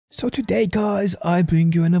So today guys, I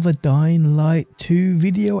bring you another Dying Light 2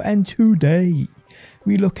 video, and today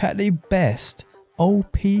we look at the best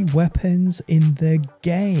OP weapons in the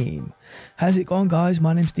game. How's it going guys?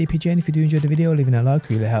 My name's DPJ, and if you do enjoy the video, leaving a like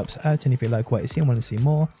really helps out, and if you like what you see and want to see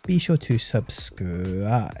more, be sure to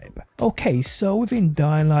subscribe. Okay, so within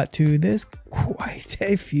Dying Light 2 there's quite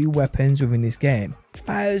a few weapons within this game.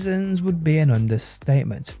 Thousands would be an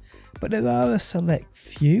understatement, but there are a select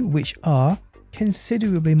few which are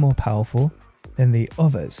considerably more powerful than the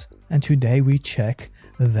others, and today we check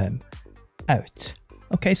them out.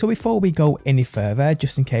 Okay, so before we go any further,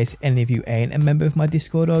 just in case any of you ain't a member of my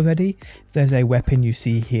Discord already, if there's a weapon you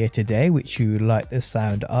see here today which you like the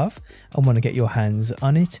sound of and want to get your hands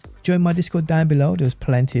on it, join my Discord down below. There's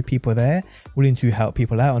plenty of people there willing to help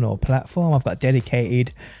people out on our platform. I've got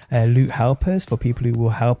dedicated loot helpers for people who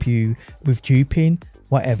will help you with duping,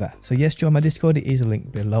 whatever. So yes, join my Discord, it is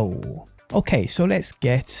linked below. Okay, so let's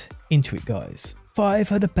get into it guys.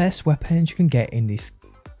 5 of the best weapons you can get in this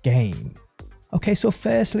game. Okay, so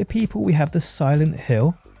firstly people, we have the Silent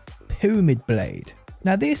Hill Pymamid Balde.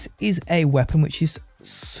 Now this is a weapon which is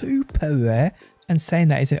super rare, and saying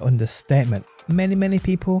that is an understatement. Many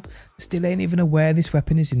people still ain't even aware this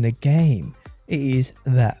weapon is in the game. It is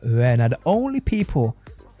that rare. Now the only people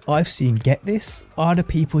I've seen get this are the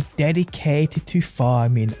people dedicated to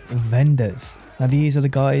farming vendors. Now these are the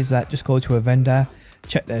guys that just go to a vendor,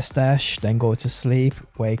 check their stash, then go to sleep,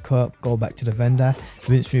 wake up, go back to the vendor,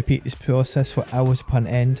 rinse and repeat this process for hours upon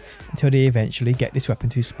end until they eventually get this weapon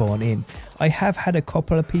to spawn in. I have had a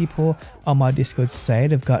couple of people on my Discord say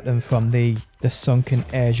they've got them from the sunken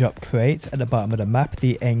airdrop crates at the bottom of the map,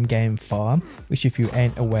 the end game farm, which if you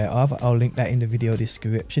ain't aware of, I'll link that in the video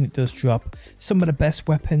description. It does drop some of the best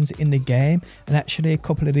weapons in the game, and actually a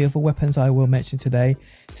couple of the other weapons I will mention today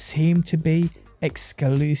seem to be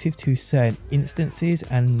exclusive to certain instances,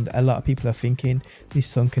 and a lot of people are thinking these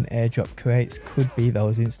sunken airdrop crates could be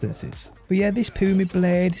those instances. But yeah, this Pymamid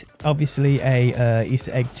Balde, obviously a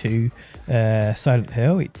Easter egg to Silent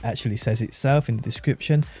Hill. It actually says itself in the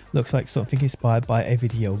description, looks like something inspired by a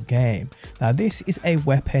video game. Now this is a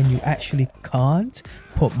weapon you actually can't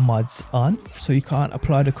put mods on, so you can't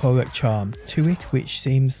apply the correct charm to it, which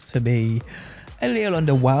seems to be a little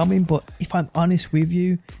underwhelming. But if I'm honest with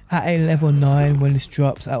you, at a level 9 when this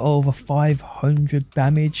drops at over 500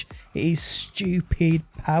 damage, it is stupid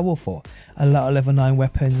powerful. A lot of level 9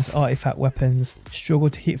 weapons, artifact weapons, struggle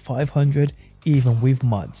to hit 500 even with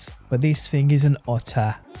mods, but this thing is an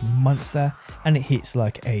utter monster and it hits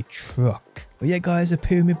like a truck. But yeah guys, the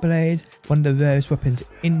Pymamid Balde, one of the rarest weapons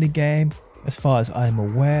in the game as far as I'm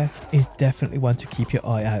aware, is definitely one to keep your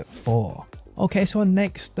eye out for. Okay, so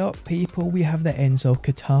next up people, we have the Enso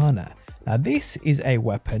Kitana. Now this is a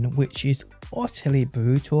weapon which is utterly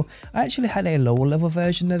brutal. I actually had a lower level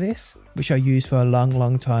version of this which I used for a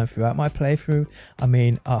long time throughout my playthrough. I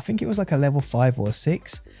mean, I think it was like a level 5 or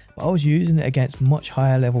 6, but I was using it against much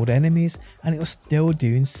higher leveled enemies and it was still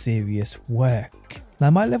doing serious work.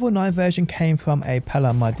 Now my level 9 version came from a pal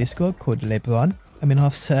on my Discord called Lebron. I mean,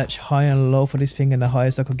 I've searched high and low for this thing and the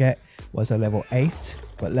highest I could get was a level 8,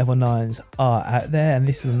 but level 9s are out there, and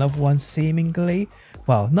this is another one seemingly,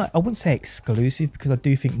 well, I wouldn't say exclusive, because I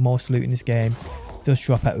do think most loot in this game does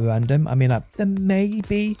drop at random. I mean, there may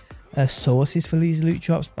be sources for these loot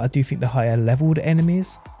drops, but I do think the higher leveled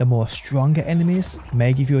enemies, the more stronger enemies,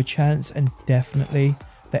 may give you a chance, and definitely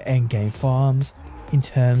the end game farms in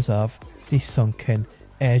terms of the sunken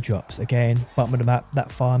airdrops. Again, bottom of the map,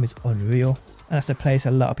 that farm is unreal. And that's a place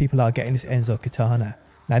a lot of people are getting this Enso Kitana.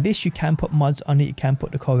 Now this, you can put mods on it, you can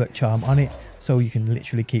put the correct charm on it, so you can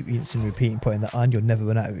literally keep instant repeating putting that on. You'll never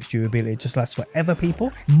run out of its durability, it just lasts forever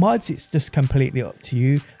people. Mods, it's just completely up to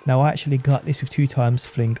you. Now I actually got this with 2 times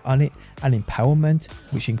fling on it and empowerment,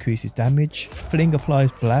 which increases damage. Fling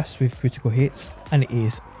applies blast with critical hits and it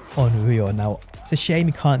is unreal. Now it's a shame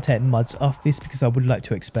you can't take mods off this because I would like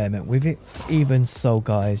to experiment with it. Even so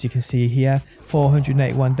guys, you can see here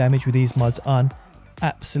 481 damage with these mods on.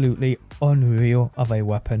 Absolutely unreal of a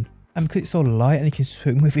weapon, and because it's so light and you can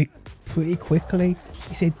swing with it pretty quickly,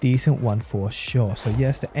 it's a decent one for sure. So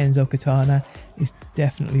yes, the Enso Kitana is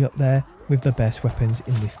definitely up there with the best weapons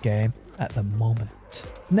in this game at the moment.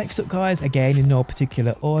 Next up guys, again in no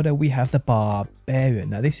particular order, we have the Barbarian.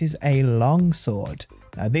 Now this is a long sword.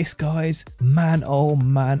 Now this guys, man oh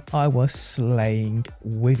man, I was slaying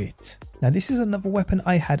with it. Now this is another weapon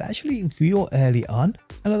I had actually real early on,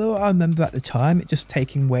 and although I remember at the time it just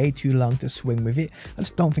taking way too long to swing with it, I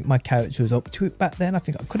just don't think my character was up to it back then. I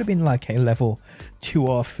think I could have been like a level 2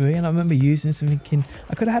 or 3, and I remember using this and thinking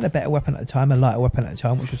I could have had a better weapon at the time, a lighter weapon at the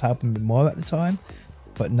time, which was helping me more at the time.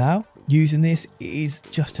 But now Using this is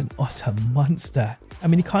just an utter monster. I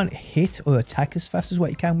mean, you can't hit or attack as fast as what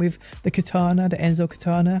you can with the katana, the Enso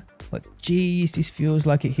Kitana, but geez, this feels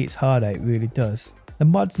like it hits harder, it really does. The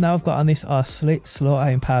mods now I've got on this are Slit,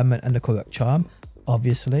 Slaughter, Empowerment and the Corrupt Charm,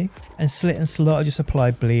 obviously, and Slit and Slaughter just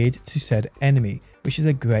apply bleed to said enemy, which is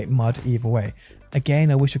a great mod either way.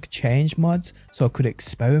 Again, I wish I could change mods so I could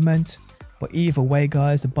experiment, but either way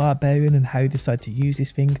guys, the Barbarian and how you decide to use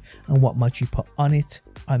this thing and what mods you put on it,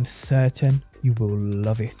 I'm certain you will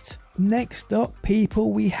love it. Next up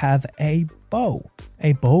people, we have a bow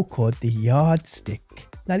called the Yardstick.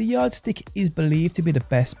 Now the Yardstick is believed to be the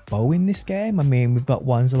best bow in this game. I mean, we've got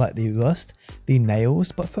ones like the Rust, the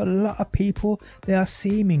Nails, but for a lot of people they are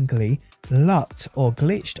seemingly locked or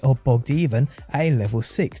glitched or bugged even at a level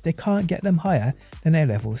 6. They can't get them higher than a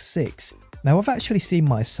level 6. Now I've actually seen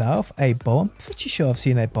myself a bow, I'm pretty sure I've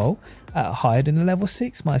seen a bow at higher than a level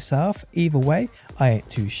 6 myself. Either way, I ain't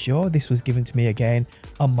too sure. This was given to me again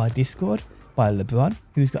on my Discord by LeBron,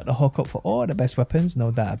 who's got the hookup for all the best weapons,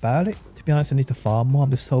 no doubt about it. To be honest, I need to farm more.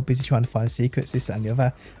 I'm just so busy trying to find secrets, this and the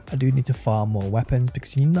other. I do need to farm more weapons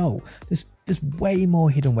because you know, there's way more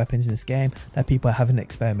hidden weapons in this game that people haven't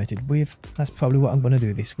experimented with. That's probably what I'm going to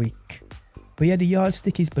do this week. But yeah, the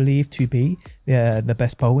Yardstick is believed to be the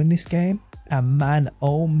best bow in this game. And man,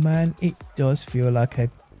 oh man, it does feel like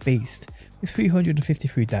a beast. With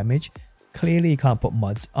 353 damage, clearly you can't put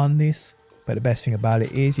mods on this. But the best thing about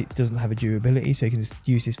it is it doesn't have a durability, so you can just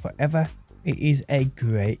use this forever. It is a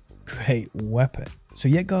great weapon. So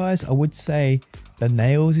yeah guys, I would say the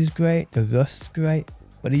Nails is great, the Rust's great,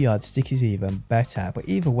 but the Yardstick is even better. But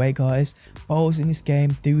either way guys, bows in this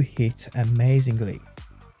game do hit amazingly.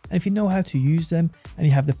 And if you know how to use them and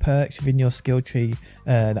you have the perks within your skill tree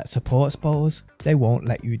that supports bows, they won't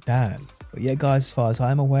let you down. But yeah guys, as far as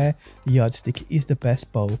I'm aware, the Yardstick is the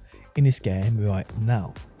best bow in this game right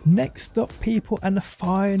now. Next up people, and the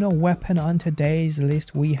final weapon on today's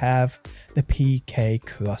list, we have the PK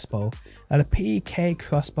Crossbow. Now the PK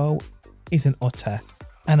Crossbow is an utter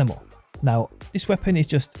animal. Now this weapon is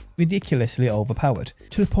just ridiculously overpowered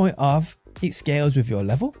to the point of it scales with your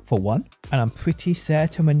level for one, and I'm pretty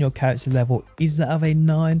certain when your character level is that of a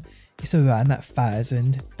 9, it's around that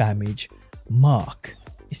 1000 damage mark.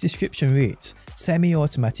 Its description reads,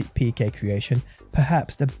 semi-automatic PK creation,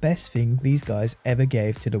 perhaps the best thing these guys ever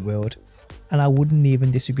gave to the world, and I wouldn't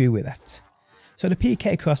even disagree with that. So the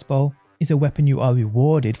PK Crossbow is a weapon you are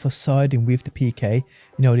rewarded for siding with the PK. You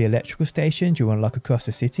know, the electrical stations you unlock across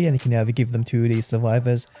the city, and you can either give them to the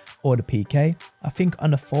survivors or the PK. I think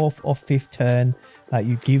on the 4th or 5th turn that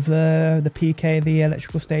you give the PK the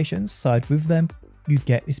electrical stations, side with them, you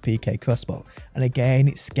get this PK Crossbow, and again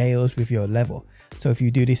it scales with your level. So if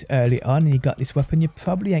you do this early on and you got this weapon, you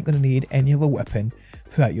probably ain't going to need any other weapon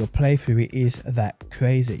throughout your playthrough. It is that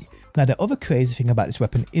crazy. Now the other crazy thing about this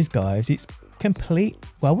weapon is guys, it's complete,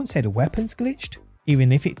 well I wouldn't say the weapon's glitched,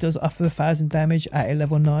 even if it does offer 1000 damage at a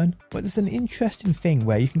level 9, but there's an interesting thing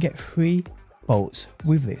where you can get 3 bolts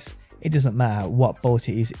with this. It doesn't matter what bolt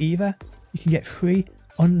it is either, you can get 3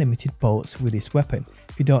 unlimited bolts with this weapon.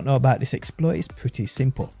 If you don't know about this exploit, it's pretty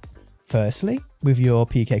simple. Firstly, with your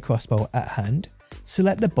PK Crossbow at hand,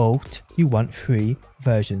 select the bolt you want 3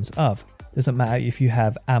 versions of. Doesn't matter if you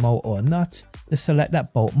have ammo or not, just select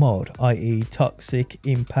that bolt mode, i.e. toxic,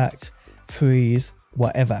 impact, freeze,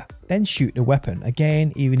 whatever. Then shoot the weapon.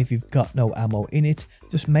 Again, even if you've got no ammo in it,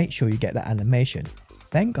 just make sure you get that animation.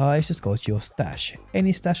 Then guys, just go to your stash.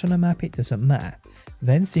 Any stash on the map, it doesn't matter.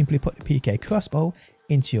 Then simply put the PK Crossbow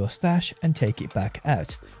into your stash and take it back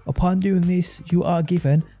out. Upon doing this, you are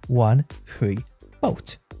given 1 free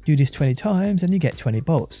bolt. Do this 20 times and you get 20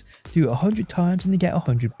 bolts. Do it 100 times and you get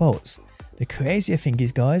 100 bolts. The crazier thing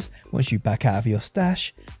is guys, once you back out of your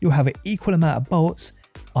stash, you'll have an equal amount of bolts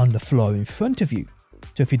on the floor in front of you.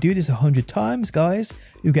 So if you do this 100 times guys,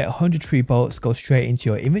 you'll get 100 free bolts go straight into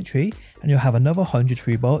your inventory, and you'll have another 100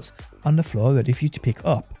 free bolts on the floor ready for you to pick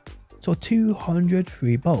up. So 200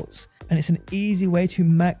 free bolts. And it's an easy way to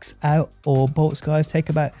max out all bolts guys. Do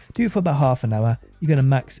it for about half an hour, you're going to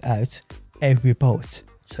max out every bolt.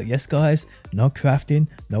 So yes guys, no crafting,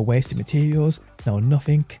 no wasted materials, no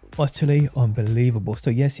nothing, utterly unbelievable. So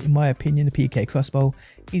yes, in my opinion, the PK Crossbow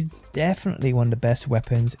is definitely one of the best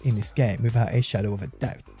weapons in this game without a shadow of a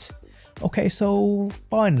doubt. Okay, so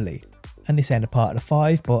finally, and this ain't a part of the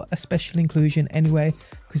 5, but a special inclusion anyway,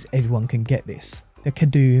 because everyone can get this, the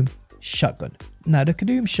Kadoom Shotgun. Now the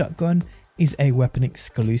Kadoom Shotgun is a weapon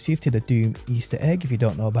exclusive to the Doom Easter egg. If you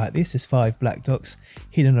don't know about this, there's 5 black ducks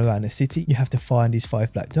hidden around the city. You have to find these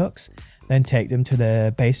 5 black ducks, then take them to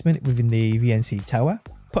the basement within the VNC tower.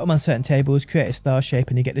 put them on certain tables, create a star shape,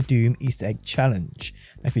 and you get the Doom Easter egg challenge.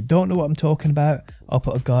 Now if you don't know what I'm talking about, I'll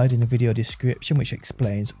put a guide in the video description which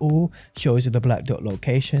explains all, shows you the black dot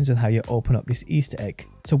locations and how you open up this Easter egg.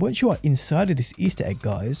 So once you are inside of this Easter egg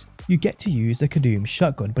guys, you get to use the Kadoom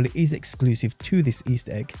shotgun, but it is exclusive to this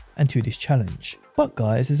Easter egg and to this challenge. But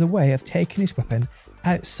guys, there's a way of taking this weapon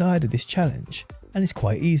outside of this challenge, and it's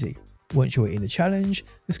quite easy. Once you're in the challenge,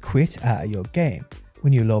 just quit out of your game.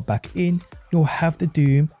 When you load back in, you'll have the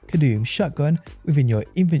Kadoom shotgun within your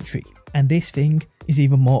inventory. And this thing is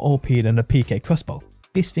even more OP than the PK crossbow.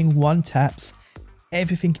 This thing one taps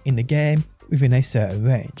everything in the game within a certain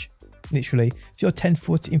range. Literally, if you're 10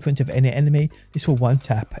 foot in front of any enemy, this will one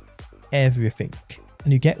tap everything.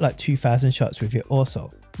 And you get like 2,000 shots with it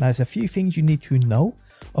also. Now there's a few things you need to know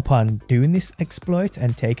upon doing this exploit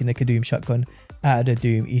and taking the Kadoom shotgun out of the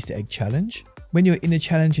Doom Easter egg challenge. When you're in the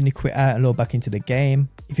challenge and you quit out and load back into the game,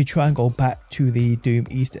 if you try and go back to the Doom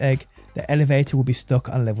Easter egg, the elevator will be stuck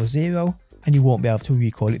on level 0 and you won't be able to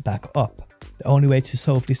recall it back up. The only way to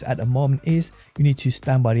solve this at the moment is you need to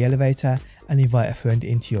stand by the elevator and invite a friend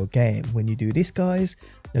into your game. When you do this guys,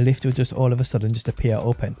 the lift will just all of a sudden just appear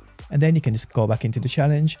open, and then you can just go back into the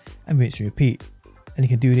challenge and rinse and repeat. And you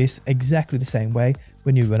can do this exactly the same way.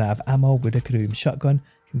 When you run out of ammo with a Kadoom shotgun,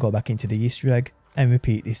 you can go back into the Easter egg and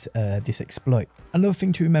repeat this exploit. Another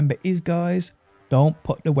thing to remember is guys, don't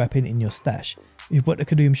put the weapon in your stash. If you put the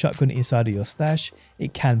Kadoom shotgun inside of your stash,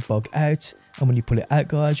 it can bug out, and when you pull it out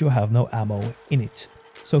guys, you'll have no ammo in it.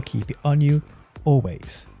 So keep it on you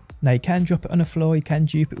always. Now you can drop it on the floor, you can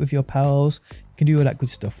dupe it with your pals, you can do all that good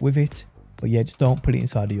stuff with it, but yeah, just don't put it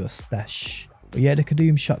inside of your stash. But yeah, the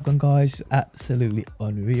Kadoom shotgun guys is absolutely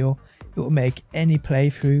unreal. It will make any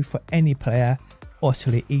playthrough for any player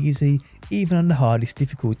utterly easy, even on the hardest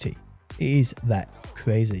difficulty. It is that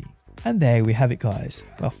crazy. And there we have it guys,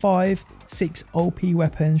 well 6 OP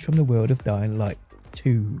weapons from the world of Dying Light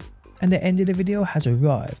 2. And the end of the video has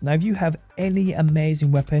arrived. Now if you have any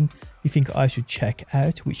amazing weapon you think I should check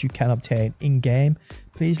out which you can obtain in game,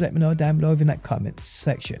 please let me know down below in that comments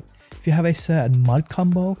section. If you have a certain mod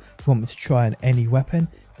combo you want me to try on any weapon,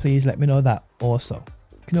 please let me know that also.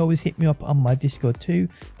 You can always hit me up on my Discord too,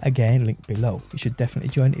 again link below. You should definitely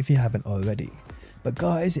join if you haven't already. But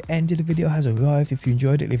guys, the end of the video has arrived. If you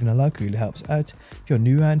enjoyed it, leaving a like really helps out. If you're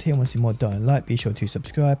new around here and want to see more Dying Light, be sure to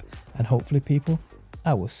subscribe. And hopefully people,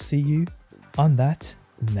 I will see you on that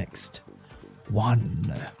next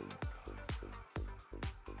one.